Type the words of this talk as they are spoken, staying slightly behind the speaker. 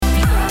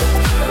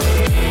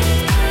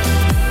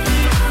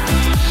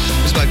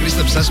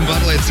esmu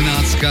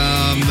pārliecināts, ka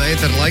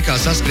ētera laikā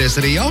saskries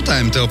arī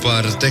jautājumi tev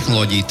par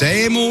tehnoloģiju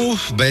tēmu,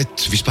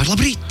 bet vispār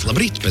labrīt,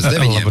 pēc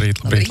 9.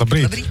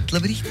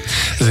 Labrīt.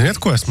 Ziniet,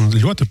 ko esmu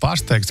ļoti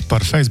pārsteigts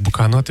par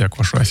Facebookā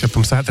notiekošo. Es jau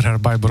pirms ēterā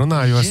ar Baibu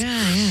runājos.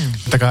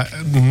 Tā kā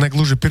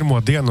negluži pirmo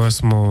dienu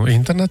esmu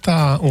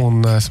internetā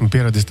un esmu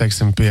pieredzis,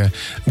 teiksim, pie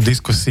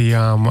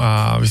diskusijām,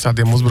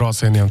 visādiem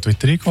uzbraucieniem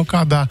Twitterī kaut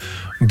kādā,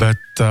 bet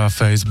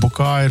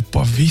Facebookā ir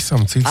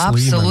pavisam cits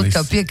līmenis. Absolūti,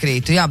 tev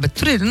piekrītu, jā, bet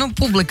tur ir,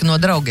 publika no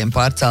draugiem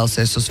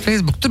pārcēlusies uz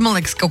Facebook. Tur, man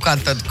liekas, kaut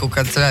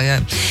kāds, jā.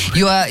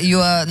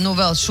 Jo,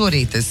 vēl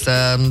šorīt es,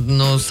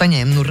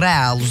 saņēmu,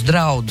 reālus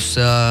draudus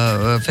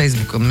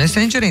Facebook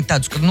Messengerī,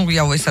 tādus, ka,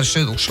 jau es ar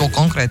šo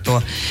konkrēto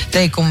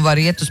teikumu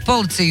var iet uz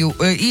policiju.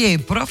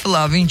 Ieeju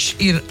profilā, viņš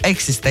ir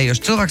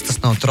eksistējošs cilvēks,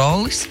 tas nav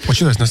trollis. Un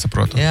šito es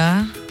nesaprotu.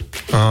 Jā.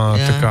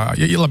 Tā kā,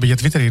 labi, ja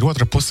Twitterī ir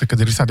otra puse, kad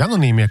ir visādi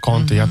anonīmie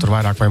konti, ja tur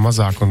vairāk vai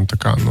mazāk, un tā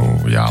kā,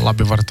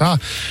 labi var tā,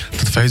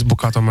 tad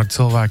Facebookā tomēr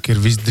cilvēki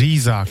ir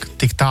visdrīzāk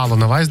tik tālu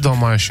nav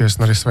aizdomājušies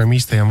un arī saviem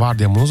īstajiem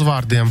vārdiem un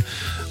uzvārdiem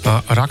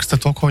raksta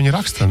to, ko viņi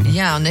raksta.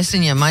 Jā, un es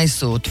viņiem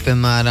aizsūtu,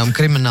 piemēram,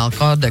 krimināla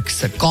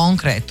kodeksa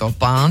konkrēto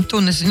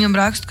pantu, un es viņiem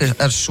rakstu, ka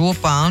ar šo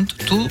pantu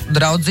tu,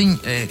 draudziņ,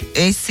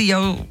 esi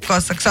jau, kā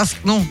saka,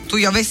 tu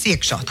jau esi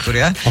iekšā tur,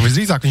 ja? Un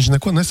visdrīzāk viņš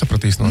neko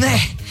nesapratīs no tā.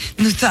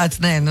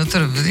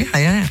 Tur,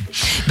 jā.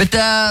 Bet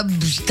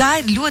tā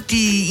ir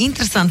ļoti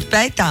interesanta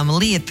pētāma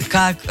lieta,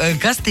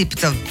 kas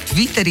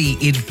Twitterī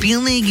ir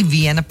pilnīgi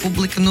viena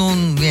publika,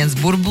 viens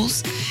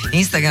burbulis,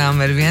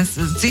 Instagram ir viens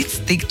cits,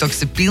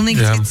 TikToks ir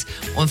pilnīgi cits,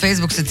 un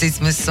Facebooks ir cits,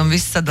 mēs esam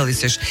visi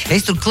sadalīsies.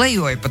 Es tur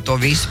klejoju par to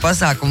visu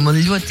pasākumu, man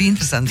ļoti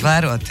interesanti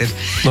vērot ir.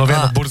 No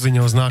viena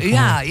burziņa uz nākamo.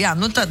 Jā,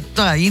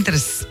 tā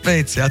intereses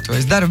pēc, to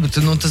es daru, bet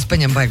tas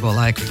paņem baigo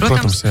laiku.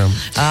 Protams,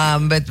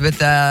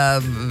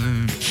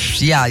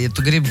 jā. Ja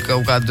tu gribi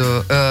kaut kādu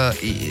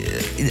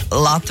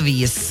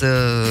Latvijas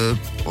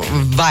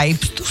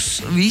vaipstus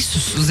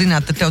visus,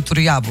 zināt, tad tev tur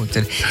jābūt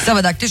ir.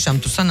 Savādāk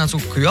tiešām tu sanāc,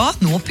 ka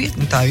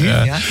nopietni tā ir,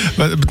 jā.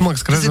 Bet man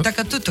liekas, ka tas ir tā,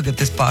 ka tu tagad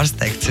esi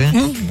pārsteigts, ja?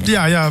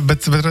 Jā,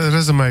 bet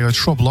rezumējot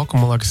šo bloku,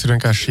 man liekas, ir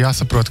vienkārši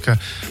jāsaprot, ka,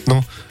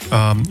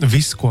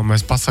 viss, ko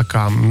mēs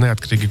pasakām,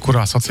 neatkarīgi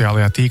kurā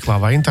sociālajā tīklā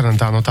vai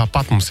internetā,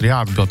 tāpat mums ir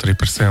jāatbild arī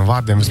par saviem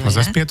vārdiem. Vismaz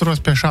es pieturos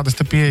pie šādas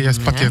te pieejas,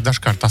 pat ja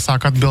dažkārt tā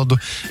sāk atbildu,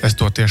 es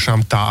to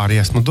tiešām tā arī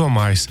esmu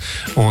domājis.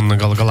 Un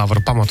galā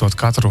varu pamatot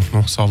katru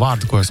savu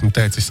vārdu, ko esmu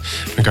teicis.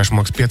 Vienkārši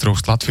man liekas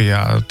pietrūkst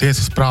Latvijā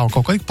tiesas prāvu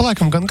kaut kā ik pa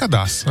laikam gan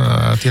gadās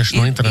tieši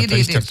no interneta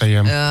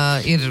izķertajiem.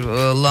 Ir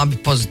labi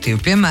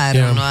pozitīvi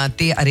piemēri, un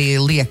tie arī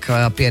liek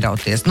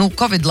pierauties.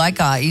 Covid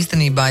laikā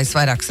īstenībā es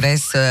vairākas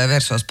reizes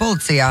vērsos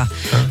policijā.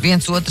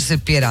 Viens otrs ir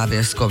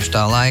pierāvies kopš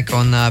tā laika,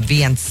 un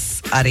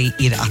viens arī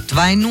ir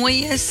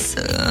atvainojies.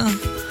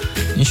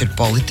 Viņš ir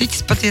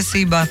politiķis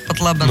patiesībā, pat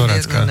labi.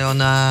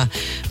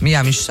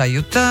 Viņš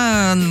sajūta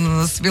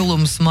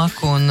svilumu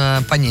smaku un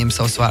paņēma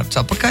savus vārdus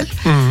apakaļ.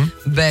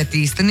 Bet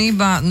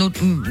īstenībā,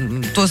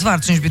 tos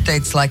vārdus viņš bija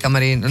teicis laikam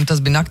arī,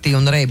 tas bija naktī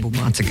un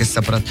reibumā, cik es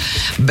sapratu.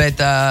 Bet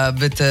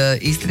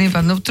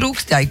īstenībā,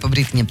 trūkst ik pa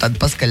brītiņiem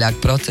tādu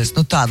paskaļāku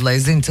procesu. Tādu, lai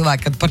zinu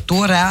cilvēki, ka par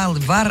to reāli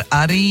var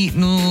arī,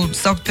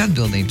 saukt pie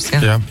atbildības.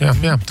 Jā,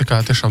 tā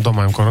kā tiešām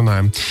domājam, ko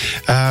runājam.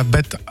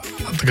 Bet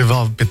tagad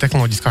vēl pie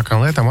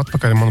tehnoloģiskākām lietām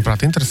atpakaļ,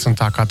 manuprāt,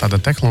 interesantākā tāda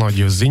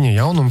tehnoloģiju ziņa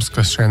jaunums,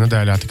 kas šajā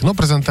nedēļā tika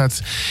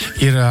noprezentēts,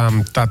 ir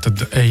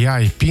tātad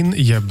AI PIN,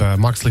 jeb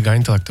mākslīgā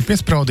intelekta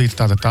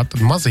piespraudīta, tātad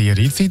maza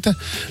ierīcīte,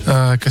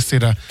 kas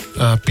ir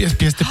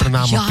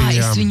piestiprināma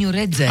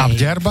pie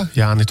apģērba.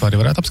 Jāni, to arī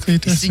varētu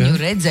apskatīties. Es viņu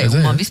redzēju,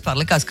 un man vispār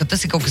likās, ka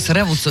tas ir kaut kas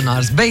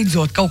revolucionārs.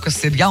 Beidzot, kaut kas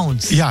ir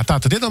jauns. Jā,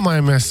 tātad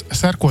iedomājamies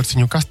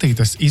sērkociņu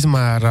kastītes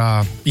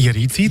izmēra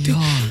ierīcīti,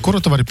 kuru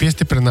tu vari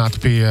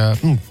piestiprināt pie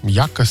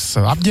jakas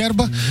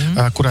apģērba,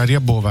 kurā ir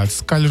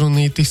iebūvēts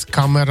skaļrunītis,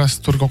 kameras,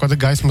 tur kaut kāda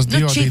gaismas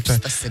diodīte.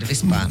 Čips tas ir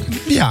vispār.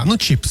 Jā,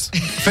 čips.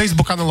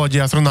 Facebook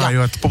analoģijās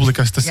runājot,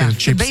 publikas tas ir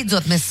čips.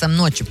 Beidzot mēs esam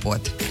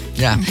nočipoti.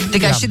 Jā.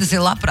 Tikai šitas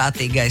ir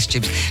labprātīgais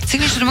čips.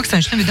 Cik viņš tur maksā?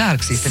 Viņš nebija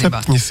dārgs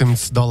īstenībā.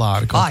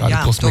 $700 kaut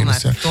kādi plus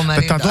mīnus.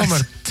 Bet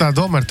tā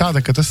doma ir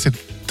tāda, ka tas ir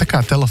tā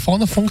kā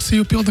telefona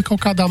funkciju pilda kaut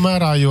kādā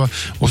mērā, jo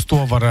uz to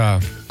var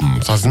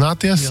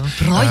sazināties.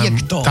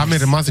 Projektors. Tam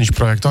ir maziņš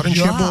projektoriņš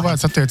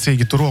iebūvēts,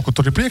 attiecīgi tu roku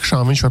tur ir priekšā,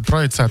 un viņš var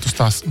projicēt uz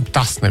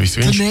tas, nevis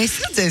viņš. Tu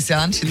neesi redzējis,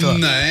 Jāni, šito?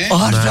 Nē.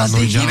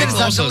 Ārprātīgi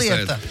interesanta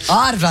lieta.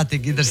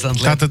 Ārprātīgi interesanta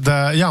lieta.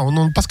 Tātad,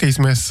 un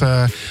paskatīsimies,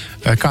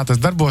 kā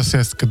tas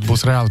darbosies, kad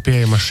būs reāli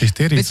pieejamas šīs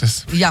ierīces.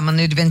 Jā, man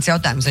ir viens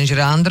jautājums, viņš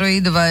ir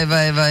Android vai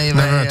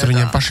Nē, tur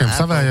viņiem pašiem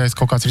savējais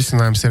kaut kāds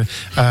risinājums ir.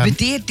 Bet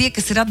tie,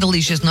 kas ir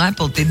atdalījušies no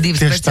Apple, tie divi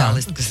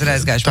speciālisti, kas ir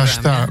aizgājuši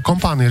projām. Tā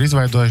kompānija ir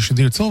izveidojuši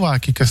 2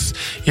 cilvēki, kas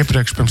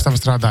iepriekš pirms tam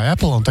strādāja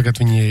Apple, un tagad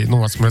viņi,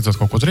 acīm redzot,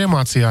 kaut ko tur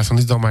iemācījās un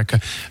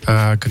izdomāja,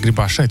 ka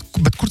gribās šeit.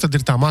 Bet kur tad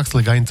ir tā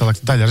mākslīgā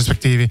intelekta daļa?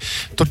 Respektīvi,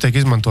 tur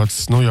tiek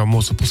izmantots, jau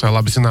mūsu pusē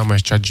labi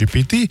zināmais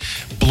ChatGPT,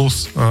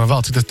 plus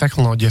vēl citas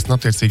tehnoloģijas, un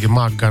attiecīgi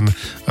māk gan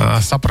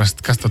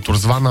saprast, kas tad tur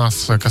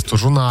zvanās, kas tur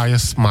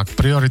runājas, māk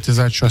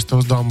prioritizēt šos te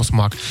uzdevumus,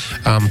 māk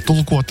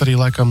tulkot arī,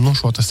 laikam,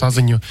 šo te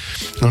saziņu.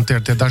 Un tie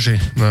ir tie daži,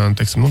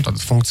 teiksim,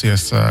 tādas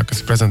funkcijas, kas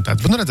tiks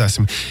prezentēts. Bet,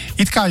 redzēsim,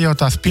 it kā jau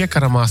tās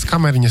piekaramās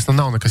kameriņas,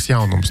 nav nekas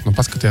jaunums.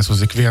 Paskaties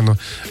uz ikvienu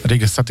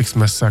Rīgas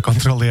satiksmes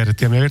kontrolieri,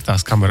 tiem jau ir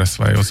tās kameras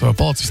vai uz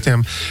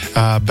policistiem,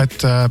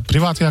 bet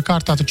privātajā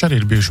kārtā taču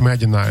arī ir bijuši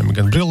mēģinājumi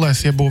gan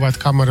brillēs iebūvēt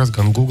kameras,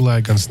 gan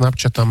Google, gan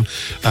Snapchatam,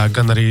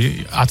 gan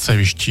arī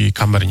atsevišķi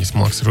kameriņas,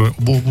 man liekas,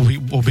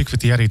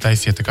 Ubiquiti arī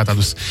taisiet kā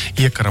tādus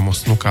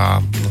iekaramus,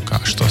 kā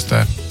šitos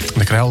te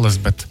nekrelles,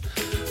 bet...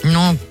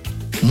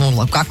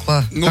 Kakla.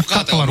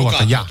 Kakla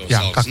rota, jā,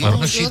 kakla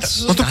rota.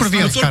 Tur, kur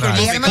viens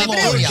karājas.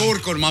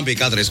 Kur man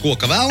bija kādreiz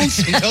koka vēlns,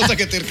 un jau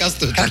tagad ir kas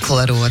tur.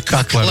 Kakla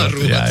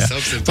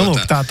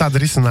rota.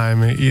 Tādi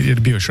risinājumi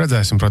ir bijuši,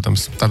 redzēsim,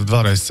 protams. Tātad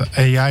vēlreiz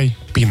AI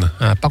pina.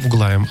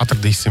 Pagooglējam,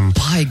 atradīsim.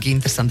 Baigi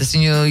interesanti. Es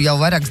viņu jau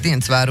vairākas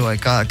dienas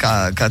vēroju, kā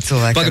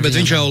cilvēki. Pagaid, bet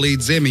viņš jau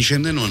līdz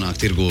ziemišiem nenonāk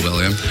tirgū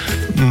vēl, ja?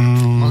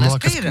 Man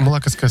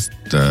liekas, ka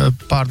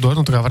pārdod,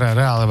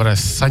 reāli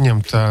varēs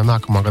saņemt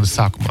nākamā gada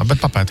sākumā.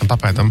 Bet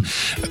papētam.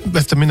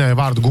 Es te minēju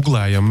vārdu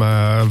googlējam.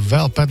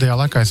 Vēl pēdējā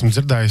laikā esmu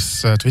dzirdējis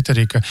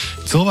Twitterī, ka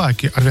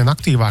cilvēki arvien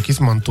aktīvāk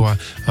izmanto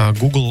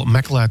Google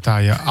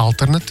meklētāja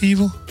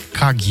alternatīvu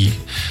Kagi.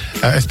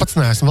 Es pats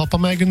neesmu vēl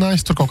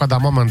pamēģinājis, tur kaut kādā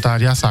momentā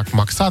ir jāsāk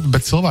maksāt,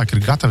 bet cilvēki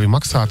ir gatavi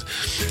maksāt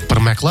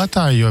par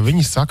meklētāju, jo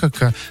viņi saka,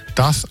 ka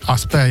tas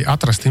spēja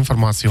atrast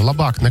informāciju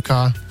labāk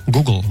nekā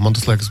Google. Man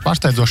tas liekas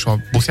pārsteidzoši,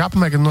 būs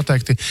jāpamēģina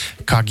noteikti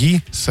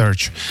Kagi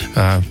search.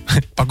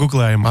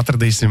 Pagooglējam,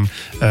 atradīsim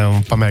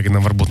un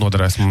pamēģinam, varbūt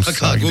noderēs mums.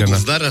 Kā Google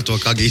dara to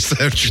Kagi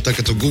search, tā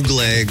kā tu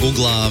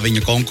googlā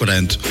viņa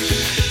konkurentu.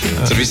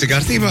 Tur viss ir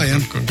kārtībā, ja?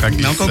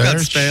 Nav kaut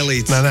kāds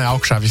spēlīts. Nē,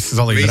 augšā viss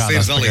zalīgi rādās.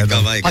 Viss ir zalīgi, kā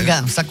vajag.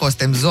 Pagājām, sakos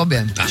tiem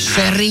zobiem.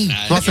 Šerī.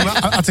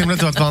 Acīm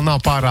redzot, vēl nav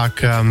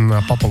pārāk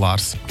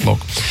populārs.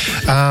 Lūk.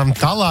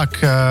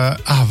 Tālāk,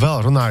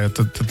 vēl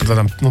runājot par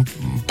tādām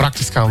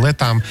praktiskām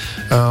lietām,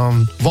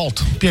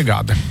 Volt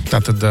piegāde.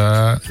 Tātad,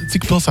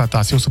 cik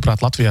pilsētās,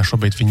 jūsuprāt, Latvijā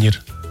šobrīd viņi ir?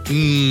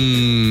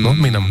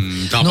 Minam.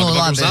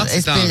 Labi,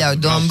 es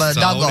pieļauju Domba,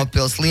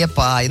 Daugavpils,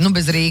 Liepāja,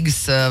 bez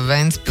Rīgas,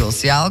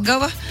 Ventspils,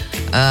 Jelgava.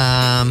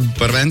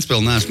 Par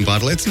Ventspilu neesmu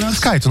pārliecināts.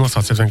 Skaitu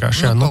nosauciet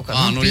vienkārši.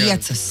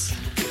 Piecas.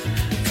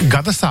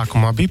 Gada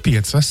sākumā bija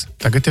 5,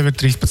 tagad jau ir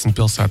 13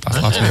 pilsētās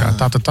Latvijā.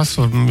 Tātad tas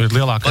ir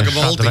lielākais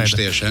šāda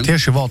veida.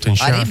 Tieši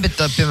Voltiņš, jā. Arī,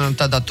 bet, piemēram,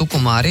 tādā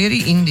Tukumā arī ir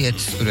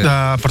indietis.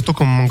 Par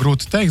Tukumu man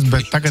grūti teikt,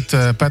 bet tagad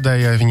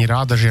pēdējie viņi ir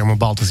Ādažiem un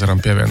Baltazaram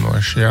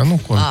pievienojuši. Jā,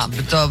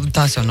 bet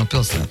tās jau no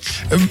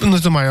pilsētas.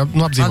 Es domāju,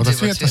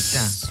 apdzīvotas vietas.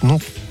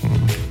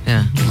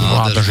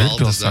 Ādaži ir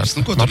pilsētas.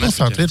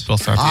 Pilsēta ir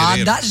pilsēta.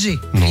 Ādaži?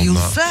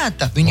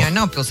 Pilsēta? Viņai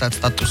nav pilsētas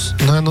status.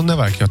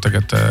 Nevajag jau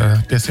tagad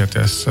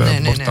piesieties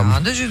burtam.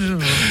 Ādaži ir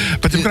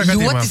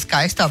ļoti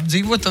skaista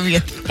apdzīvota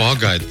vieta.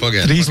 Pagaid.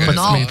 13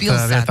 nav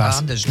pilsēta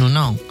Ādaži,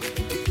 nav.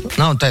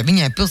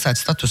 Viņai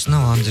pilsētas status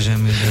nav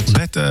Ādažiem.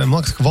 Bet, man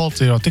liekas, ka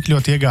Volts jau tik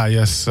ļoti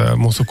iegājies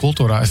mūsu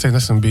kultūrā. Es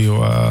nesen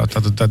biju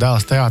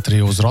Dēlas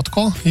teātrī uz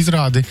Rotko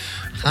izrādi.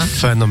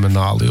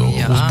 Fenomenāli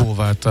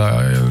uzbūvēta,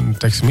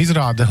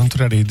 izrāde, un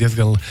tur arī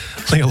diezgan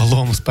liela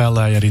loma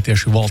spēlēja arī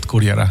tieši Volt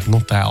kurjera,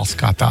 tēls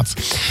kā tāds.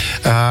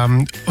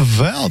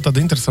 Vēl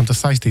tāda interesanta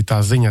saistītā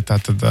ziņa,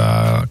 tātad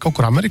kaut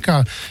kur Amerikā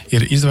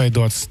ir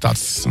izveidots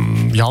tāds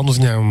jaunu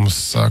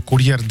uzņēmums,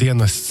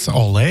 kurjerdienests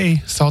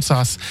Olej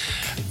saucās,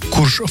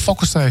 kurš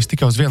fokusējas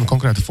tikai uz vienu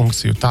konkrētu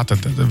funkciju.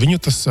 Tātad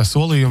viņu tas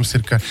solījums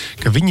ir,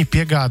 ka viņi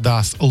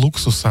piegādās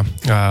luksusa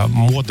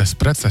modes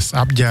preces,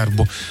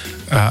 apģērbu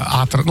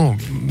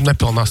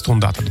nepilnā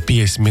stundā, tad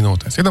 50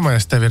 minūtēs.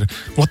 Iedomājies, tev ir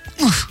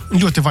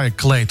ļoti vajag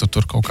kleitu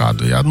tur kaut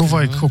kādu,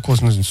 vajag kaut ko,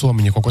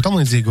 somiņu, kaut ko tam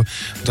līdzīgu.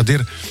 Tad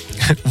ir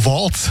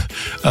Volts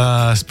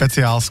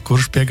speciāls,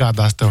 kurš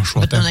piegādās tev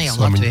šo te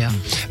somiņu.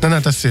 Nē,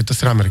 tas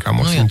ir Amerikā.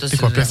 Mums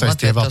tikko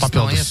piesaistīja vēl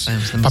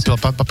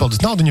papildus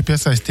naudu, viņu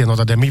piesaistīja no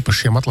tādiem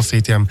īpašiem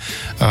atlasītiem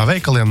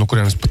veikaliem, no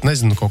kuriem es pat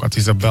nezinu, kaut kāds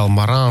Izabela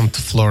Marant,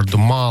 Fleur du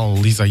Mal,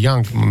 Liza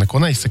Young,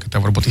 neko neizsaka,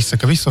 tev varbūt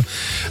izsaka visu.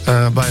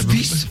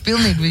 Visu,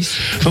 pilnīgi visu.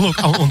 Lūk,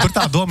 un tur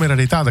tā doma ir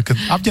arī tāda, ka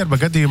apģērba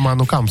gadījumā,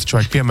 kā mums taču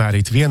vajag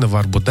piemērīt vienu,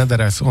 varbūt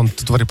nederēs, un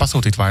tu vari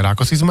pasūtīt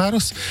vairākus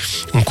izmērus,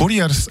 un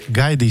kurjers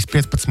gaidīs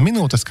 15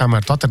 minūtes,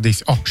 kamēr tu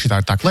atradīsi,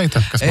 šitā ir tā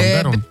kleita, kas man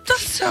der. Bet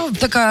tas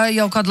tā kā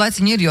jau kādu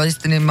laiciņu ir, jo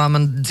īstenībā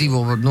man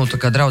dzīvo,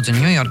 tā kā draudzeņa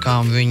Ņujorkā,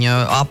 un viņa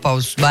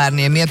apaus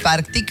bērniem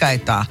iepērk tikai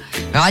tā.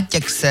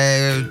 Atķeksē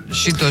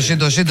šito,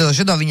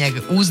 viņai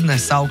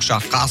uznes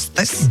augšā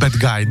kastes. Bet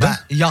gaida?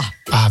 Jā.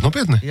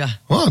 Nopietni? Jā.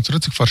 Tur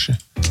ir cik forši.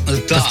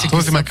 Tas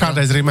nozīmē,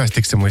 kādreiz arī mēs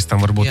tiksim līdz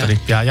tam, varbūt arī.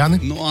 Jā, Jāni?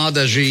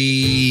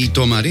 Ādaži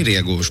tomēr ir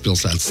ieguvuši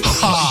pilsētas.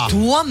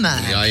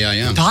 Tomēr?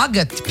 Jā.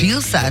 Tagad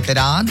pilsēta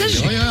ir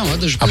Ādaži? Jā,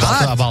 Ādaži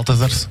pilsēta.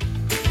 Baltazars.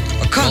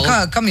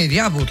 Kam ir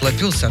jābūt, lai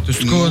pilsētu?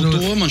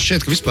 To man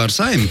šķiet, ka vispār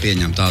Saeima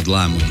pieņem tādu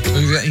lēmumu.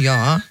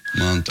 Jā.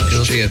 Man tā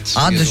šķiet.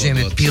 Ādažiem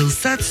ir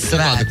pilsētas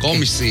svētki. Kāda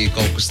komisija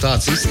kaut kas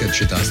tāds izskat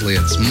šitās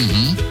lietas.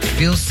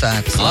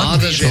 Pilsētas.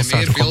 Ādažiem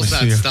ir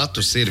pilsētas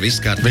status, ir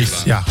viss kārtībā.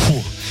 Viss, jā.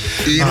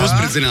 Ir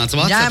uzspridzināts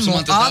WhatsApp. Ņēmu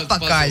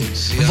atpakaļ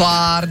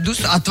vārdus,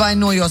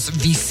 atvainojos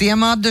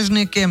visiem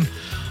ādažniekiem,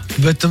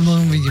 bet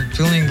man viņi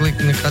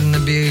pilnīgi nekad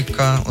nebija,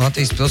 kā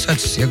Latvijas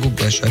pilsētas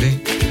iegūplēši arī.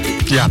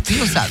 Jā,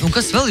 pilsēta.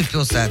 Kas vēl ir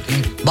pilsēta?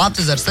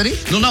 Baltazars arī?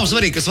 Nav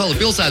svarīgi, kas vēl ir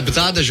pilsēta, bet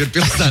ādaži ir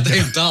pilsēta,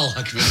 ejam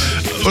tālāk.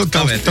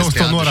 Tev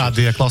to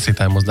norādīja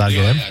klausītājiem uz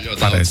dārgiem.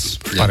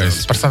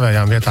 Pareizi. Par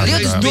savējām vietām.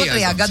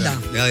 22. gadā.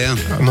 Jā.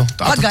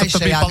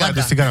 Pagājušajā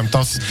gadā.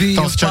 Tavs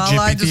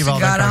ChatGPT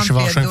vēl vienkārši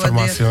vēl šo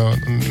informāciju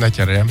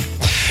neķeriem.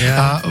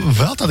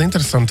 Vēl tāda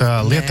interesanta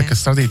lieta,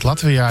 kas radīta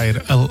Latvijā,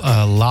 ir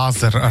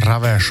lāzera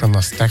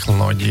ravēšanas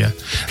tehnoloģija.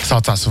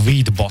 Saucās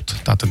Weedbot.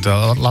 Tātad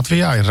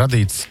Latvijā ir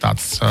radīts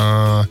tāds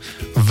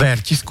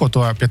vērķis, ko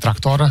to pie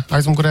traktora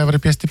aizmugurē var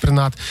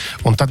piestiprināt,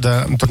 un tad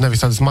tur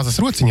nevis tādas mazas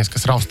rociņas,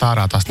 kas raust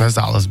ārā tās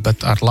nezāles,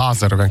 bet ar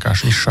lāzeru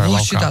vienkārši izšauj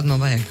laukā. Šitādu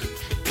vajag.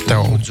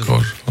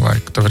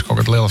 Tev ir kaut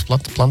kāda lielas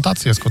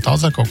plantācijas, ko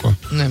taudzē kaut ko?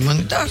 Nē,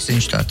 man ir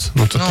dārziņš tāds.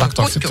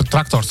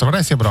 Traktors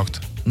varēs iebraukt?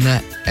 Nē,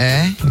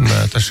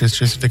 šis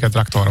ir tikai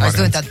traktora variants.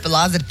 Es domāju tādu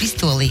lāzeru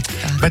pistolīti.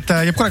 Bet,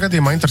 jebkurā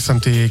gadījumā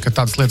interesanti, ka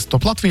tādas lietas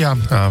top Latvijā.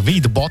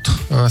 Weedbot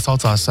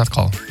saucās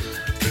atkal.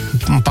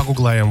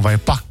 Paguglējam vai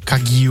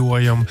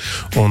pakagijojam,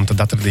 un tad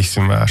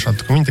atradīsim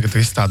šādu, ka viņi tagad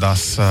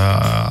izstādās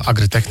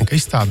agritehnika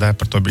izstādē,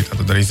 par to bija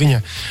tātad arī ziņa,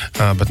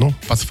 bet,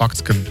 pats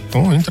fakts, ka,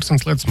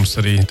 interesants lietas mums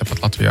arī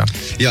tepat Latvijā.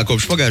 Jā,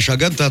 kopš pagājušā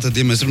gada, tātad,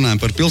 ja mēs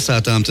runājam par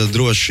pilsētām, tad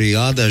droši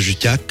Ādaži,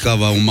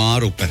 Ķekava un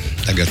Mārupe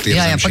tagad ir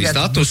zem šī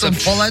statusa.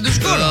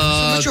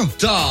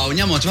 Tā, un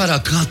ņemot vērā,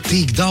 kā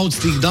tik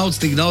daudz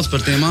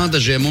par tiem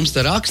Ādažiem mums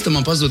te raksta,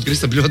 man pazūd,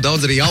 Kristap, ļoti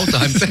daudz arī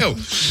jautājumu tev.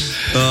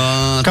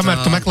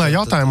 Kamēr tu meklē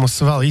jautājumus,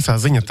 vēl īsā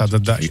ziņa, tad,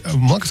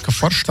 man liekas, ka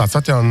foršs tāds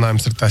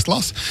atjauninājums ir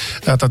Teslas,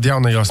 tad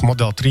jaunajos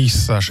Model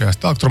 3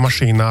 šajās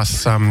elektromašīnās,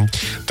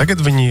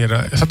 tagad viņi ir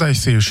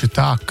sataisījuši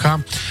tā,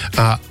 ka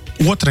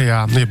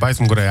otrajā,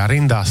 aizmugurējā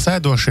rindā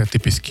sēdošie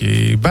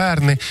tipiski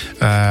bērni,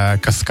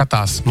 kas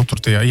skatās,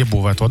 tur tie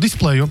iebūvēto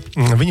displeju,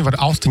 viņi var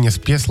austiņas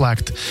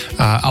pieslēgt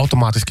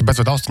automātiski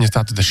bezvadu austiņas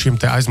tātad šim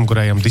te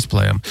aizmugurējam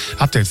displejam.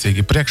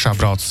 Attiecīgi priekšā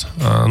brauc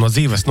no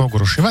dzīves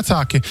noguruši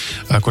vecāki,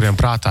 kuriem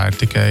prātā ir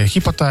tikai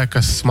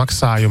hipotēkas,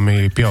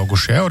 maksājumi,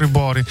 pieaugušie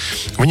euribori.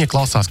 Viņi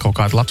klausās kaut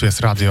kādu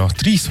Latvijas radio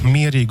 3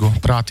 mierīgu,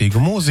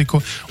 prātīgu mūziku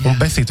un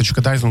besī taču,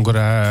 kad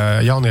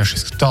aizmugurē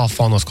jaunieši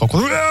telefonos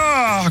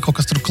kaut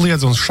kas tur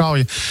kliedz un šauj.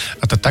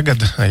 Tad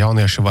tagad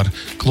jaunieši var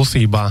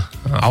klusībā,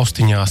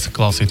 austiņās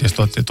klausīties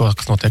to,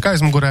 kas notiek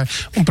aizmugurē,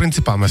 un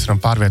principā mēs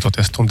varam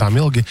pārvietoties stundām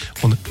ilgi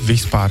un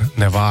vispār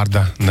ne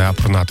vārda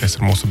neaprunāties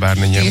ar mūsu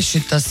bērniņiem.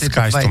 Tieši tas ir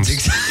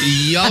vajadzīgs.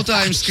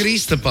 Jautājums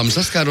Kristapam.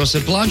 Saskāros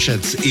ar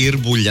planšetes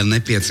irbuļa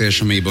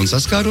nepieciešamību un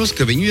saskāros,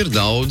 ka viņu ir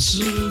daudz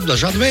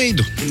dažādu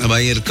veidu.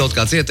 Vai ir kaut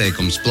kāds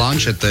ieteikums?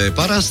 Planšete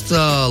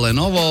parasta,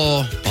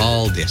 Lenovo,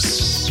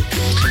 paldies!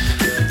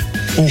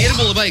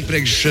 Irbuli vajag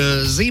priekš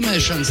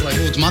zīmēšanas, lai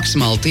būtu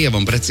maksimāli tieva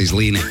un precīza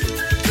līnija.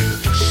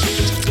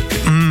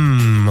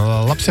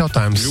 Labs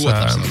jautājums. Ļoti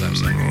labs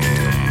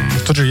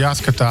jautājums. Tur ir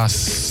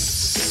jāskatās,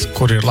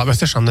 kur ir labi.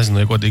 Es tiešām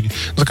nezinu, godīgi.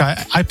 Tā kā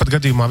iPad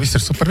gadījumā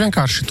viss ir super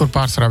vienkārši. Tur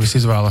pārsvarā viss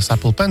izvēlas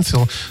Apple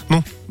Pencil.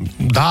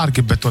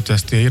 Dārgi, bet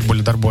toties tie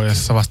irbuļi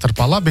darbojas savā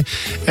starpā labi.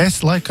 Es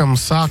laikam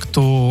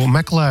sāktu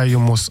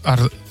meklējumus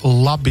ar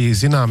labi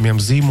zināmiem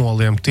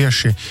zīmoliem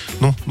tieši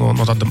no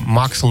tāda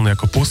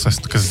mākslinieku puses,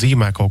 kas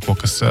zīmē kaut ko,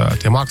 kas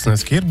tie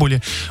mākslinieki irbuļi.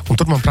 Un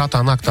tur man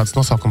prātā nāk tāds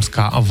nosaukums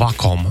kā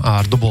Vacom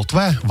ar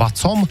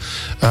Vacom.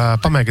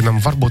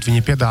 Pamēģinam, varbūt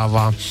viņi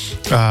piedāvā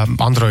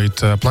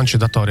Android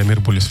planšetdatoriem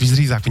irbuļus.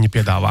 Visdrīzāk viņi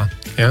piedāvā.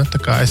 Ja?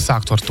 Tā kā es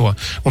sāktu ar to.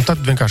 Un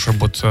tad vienkārši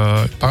varbūt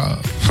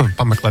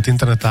pameklēt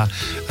internetā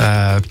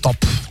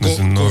top.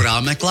 Kurā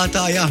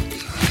meklētājā?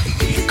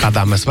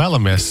 Kādā mēs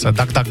vēlamies.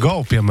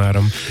 DuckDuckGo,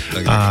 piemēram,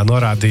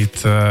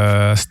 norādīt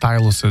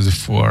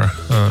styluses for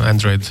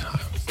Android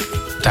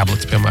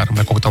tablets, piemēram,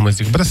 vai kaut kā tam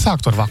līdzīga. Bet es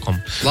sāktu ar Vacom.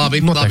 Labi.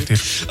 Noteikti.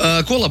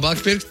 Ko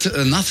labāk pirkt?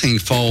 Nothing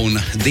Phone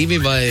 2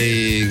 vai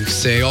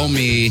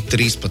Xiaomi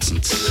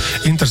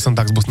 13?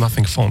 Interesantāks būs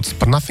Nothing Phones.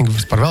 Par Nothing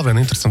vispār vēl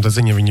viena interesanta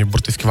ziņa. Viņi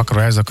burtiski vakar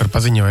vai aizvakar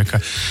paziņoja,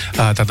 ka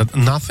tātad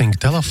Nothing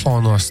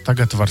telefonos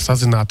tagad var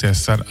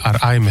sazināties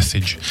ar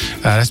iMessage.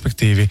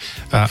 Respektīvi,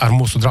 ar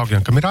mūsu draugiem,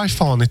 kam ir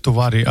iPhone, tu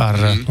vari ar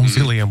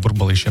zilajiem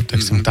burbalīšiem,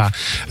 teiksim tā.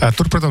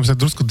 Tur, protams, ir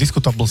drusku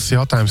diskutabls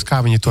jautājums, kā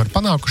viņi to ir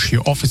panākuši,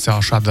 jo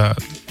oficiāli šāda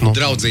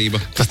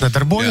draudzība. Tas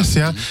nedarbojas,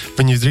 jā.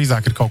 Viņi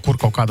drīzāk ir kaut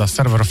kādās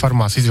servera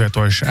farmās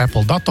izvietojuši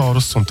Apple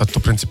datorus, un tad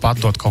tu, principā,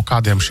 atdod kaut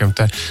kādiem šiem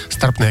te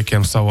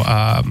starpniekiem savu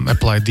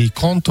Apple ID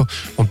kontu,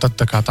 un tad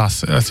tā kā tās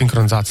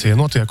sinhronizācija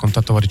notiek, un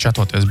tad tu vari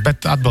čatoties.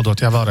 Bet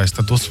atbildot, vēlreiz,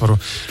 tad uzsvaru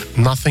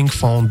Nothing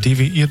Phone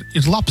 2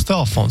 ir labs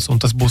telefons,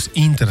 un tas būs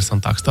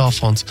interesantāks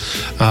telefons.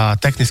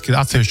 Tehniski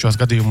atsevišķos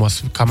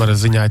gadījumos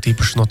kameras ziņā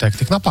tīpaši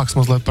noteikti tik napāks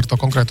mazliet par to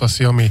konkrēto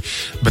Xiaomi,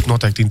 bet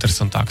noteikti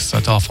interesantāks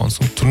telefons.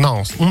 Un tur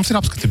nav. Mums ir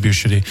apskati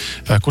bijuši arī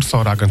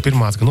kursorā gan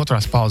pirmās, gan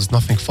otrās paudzes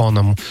Nothing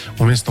Phone'am,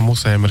 un viens no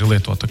mūsējiem arī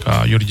lieto tā kā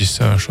Jurģis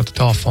šo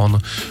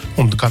telefonu,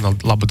 un gan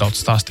labi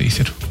daudz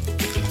stāstījis ir.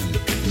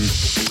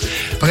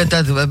 Pagad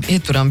tad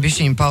ieturam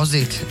bišķīm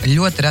pauzīt.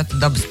 Ļoti reta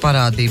dabas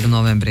parādība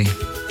novembrī.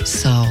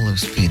 Saule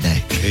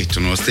uzspīdēja. Ei, tu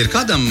nost ir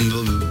kādam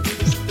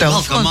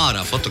valkam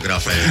ārā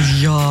fotografē.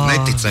 Jā.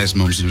 Neticēs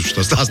mums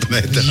šo stāstu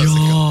mētē. Jā.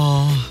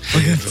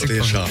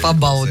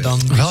 Pabaudam.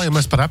 Vēl, ja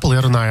mēs par Apple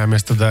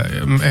ierunājāmies, tad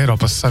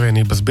Eiropas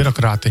Savienības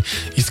birokrāti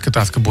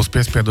izskatās, ka būs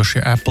piespieduši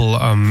Apple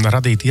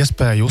radīt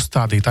iespēju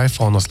uzstādīt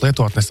iPhone'os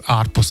lietotnes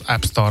ārpus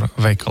App Store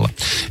veikala.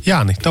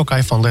 Jāni, tev kā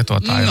iPhone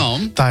lietotāja,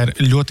 tā ir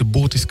ļoti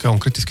būtiska un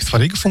kritiski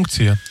svarīga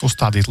funkcija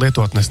uzstādīt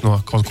lietotnes no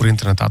kaut kur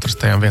internetā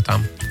atrastajām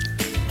vietām.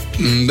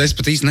 Es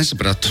pat īsti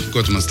nesapratu, ko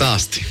tu man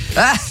stāsti.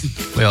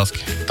 Lieliski.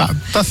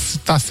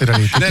 Tas ir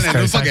arī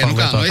tipiskais iPhone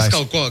lietotājs. Es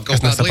kaut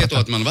kādu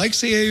lietot man vajag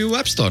ieju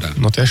App Store.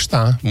 Tieši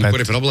tā. Un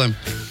kur ir problēma?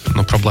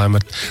 Problēma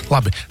ir...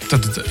 Labi,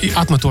 tad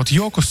atmetot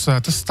jokus,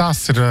 tas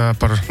stāsts ir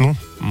par,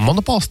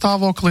 monopolu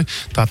stāvokli.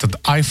 Tātad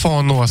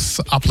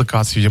iPhone'os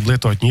aplikāciju, jeb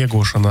lietotņu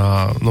iegūšanā,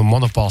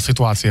 monopola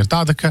situācija ir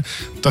tāda, ka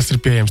tas ir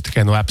pieejams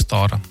tikai no App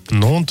Store.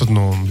 Un tad,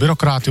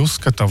 birokrāti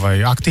uzskata vai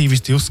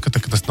aktīvisti uzskata,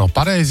 ka tas nav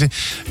pareizi,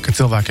 ka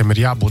cilvēkiem ir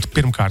jābūt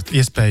pirmkārt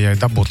iespējai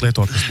dabūt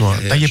lietotnes no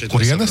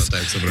jebkurienes.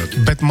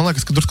 Bet man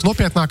liekas, ka drusku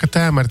nopietnāka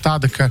tēma ir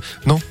tāda, ka,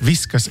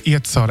 viss, kas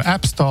iet caur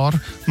App Store,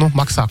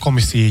 maksā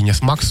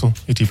komisijas maksu,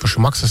 it īpaši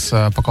maksas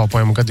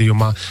pakalpojumu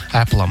gadījumā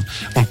Apple'am.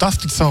 Un tas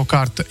tad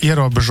savukārt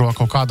ierobežo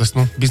kaut kādas,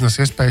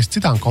 biznesa iespējas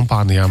citām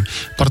kompānijām.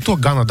 Par to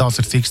gana daudz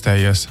ir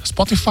cīkstējies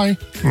Spotify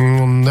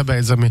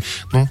nebeidzami,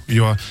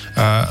 jo,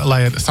 lai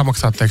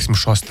samaksātu, teiksim,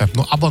 šos te,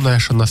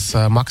 abonēšanas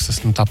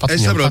maksas, tāpat...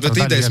 Es saprotu, bet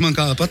idejas man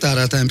kā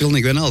patērētājiem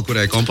pilnīgi vienalga,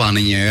 kurai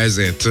kompānijai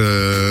aiziet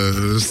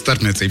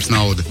starpniecības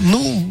nauda.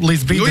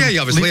 Līdz brīdim... ja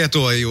jau es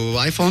lietoju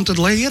iPhone, tad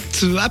lai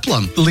iet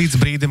Apple'am. Līdz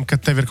brīdim,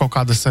 kad tev ir kaut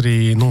kādas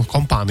arī,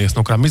 kompānijas,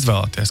 no kurām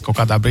izvēlēties.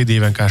 Kaut kādā brīdī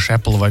vienkārši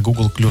Apple vai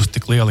Google kļūst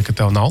tik lieli, ka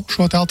tev nav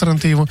šo te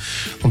alternatīvu,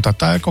 un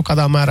tā ir kaut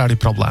kādā mērā arī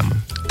problēma.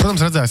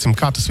 Protams, redzēsim,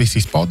 kā tas viss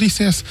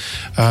izpaudīsies.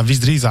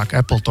 Visdrīzāk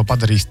Apple to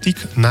padarīs tik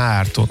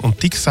nērtu un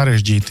tik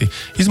sarežģīti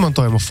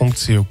izmantojumu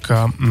funkciju,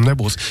 ka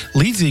nebūs.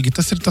 Līdzīgi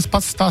tas ir tas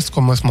pats stāsts,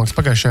 ko mēs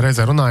pagājušajā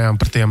reizē runājām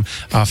par tiem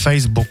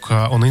Facebook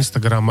un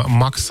Instagram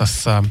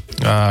maksas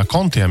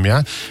kontiem,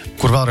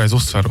 kur vēlreiz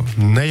uzsveru.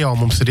 Ne jau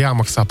mums ir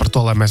jāmaksā par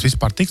to, lai mēs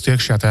vispār tiktu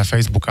iekšā tajā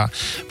Facebookā,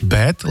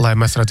 bet lai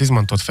mēs varētu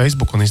izmantot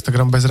Facebook un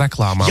Instagram bez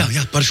reklāmām.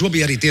 Jā, par šo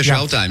bija arī tieši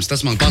jautājums.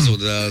 Tas man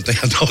pazuda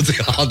tajā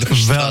daudzajā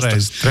adrešu.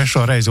 Vēlreiz,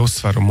 trešo reizi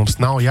uzsveru.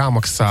 Mums nav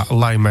jāmaksā,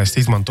 lai mēs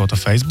izmantotu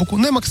Facebooku.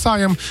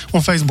 Nemaksājam,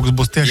 un Facebooks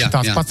būs tieši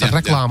tāds pats ar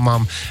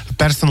reklāmām,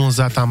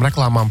 personalizētām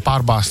reklāmām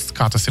pārbāsts,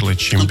 kā tas ir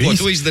līdz šim bijis.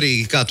 Ko tu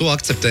izdarīji, kā tu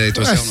akceptēji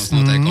tos jaunos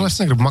noteikumus? Es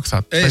negribu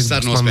maksāt. Es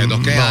arī nospēju,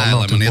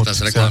 lai man iet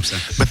tās reklāmas.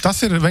 Bet tas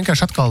ir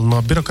vienkārši atkal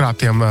no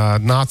birokrātiem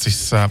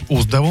nācis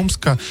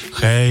uzdevums, ka,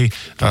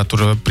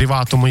 tur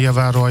privātumu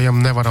ievērojam,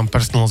 nevaram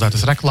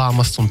personalizētas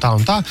reklāmas un tā.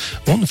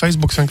 Un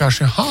Facebooks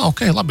vienkārši,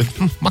 labi,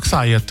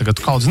 maksājiet tagad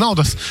kaudz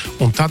naudas,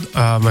 un tad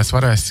mēs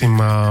varēsim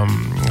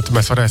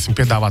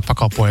piedāvāt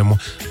pakalpojumu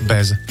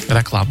bez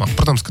reklāmām.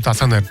 Protams, ka tā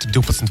cena ir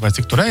 12 vai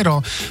cik tur eiro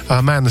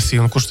mēnesī,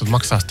 un kurš tad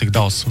maksās tik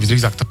daudz?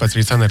 Visdrīzāk tāpēc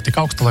arī cena ir tik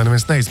augsta, lai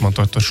neviens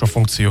neizmantotu šo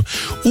funkciju.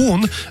 Un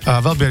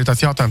vēl bija arī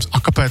tāds jautājums,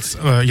 kāpēc,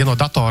 ja no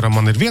datora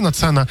man ir viena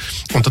cena,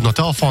 un tad no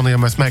telefona, ja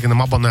mēs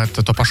mēģinam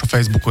abonēt to pašu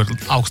Facebooku, ir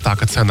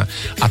augstāka cena.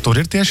 Tur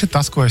ir tieši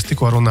tas, ko es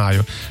tikko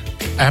runāju.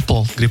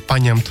 Apple grib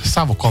paņemt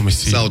savu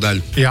komisiju. Savu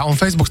daļu. Jā, un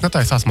Facebooks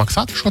netaisās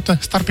maksāt šo te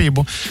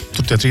starpību,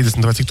 tur tie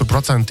 30 vai cik tur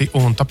procenti,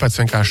 un tāpēc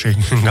vienkārši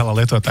gala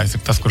lietotājs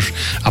ir tas, kurš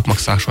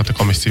apmaksā šo te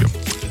komisiju.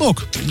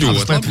 Lūk,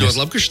 ļoti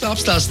labi, ka šitā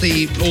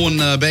apstāstīja. Un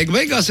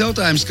beigās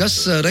jautājums, kas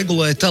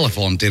regulē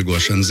telefonu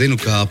tirgošanu? Zinu,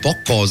 ka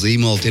Poco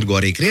zīmolu tirgo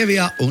arī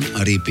Krievijā un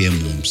arī pie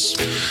mums.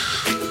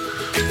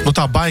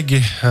 Tā baigi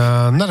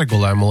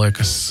neregulē, man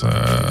liekas.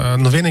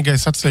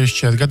 Vienīgais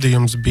atsevišķies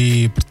gadījums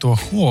bija par to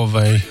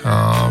Huawei,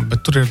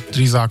 bet tur ir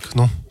drīzāk,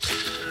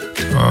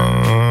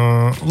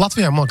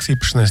 Latvijā, man liekas,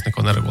 īpaši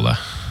neko neregulē.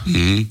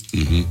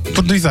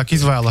 Tur drīzāk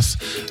izvēlas...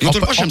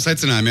 tur pašam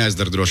secinājumi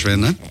jāizdara droši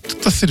vien, ne?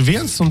 Tas ir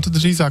viens, un tad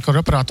drīzāk ar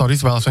operātoru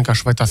izvēlas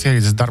vienkārši, vai tās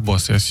ierīces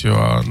darbosies, jo,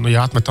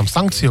 ja atmetam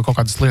sankciju kaut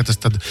kādas lietas,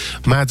 tad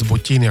mēdz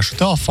būt ķīniešu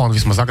telefoni,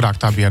 vismaz agrāk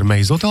tā bija ar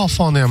Meizu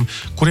telefoniem,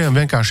 kuriem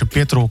vienkārši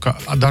pietrūka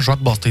dažu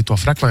atbalstīto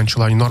frekvenču,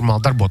 lai viņi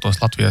normāli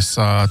darbotos Latvijas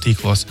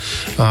tīklos.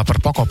 Par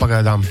Poco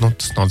pagaidām,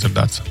 tas nav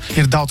dzirdēts.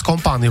 Ir daudz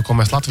kompāniju, ko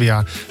mēs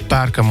Latvijā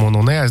pērkam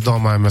un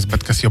neaizdomājamies,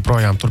 bet kas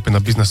joprojām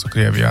turpina biznesu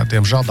Krievijā.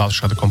 Diemžēl daudz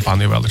šāda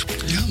kompānija vēl ir.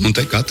 Un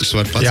te katrs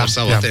var pats ar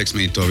savu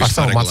attieksmību to visu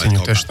paregulēt.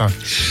 Tieši tā.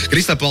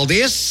 Kristā,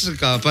 paldies,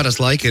 kā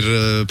parasti laika ir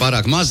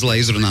pārāk maz, lai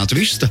izrunātu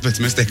visus, tāpēc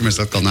mēs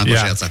tiekamies atkal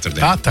nākošajā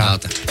ceturtdienā. Tā.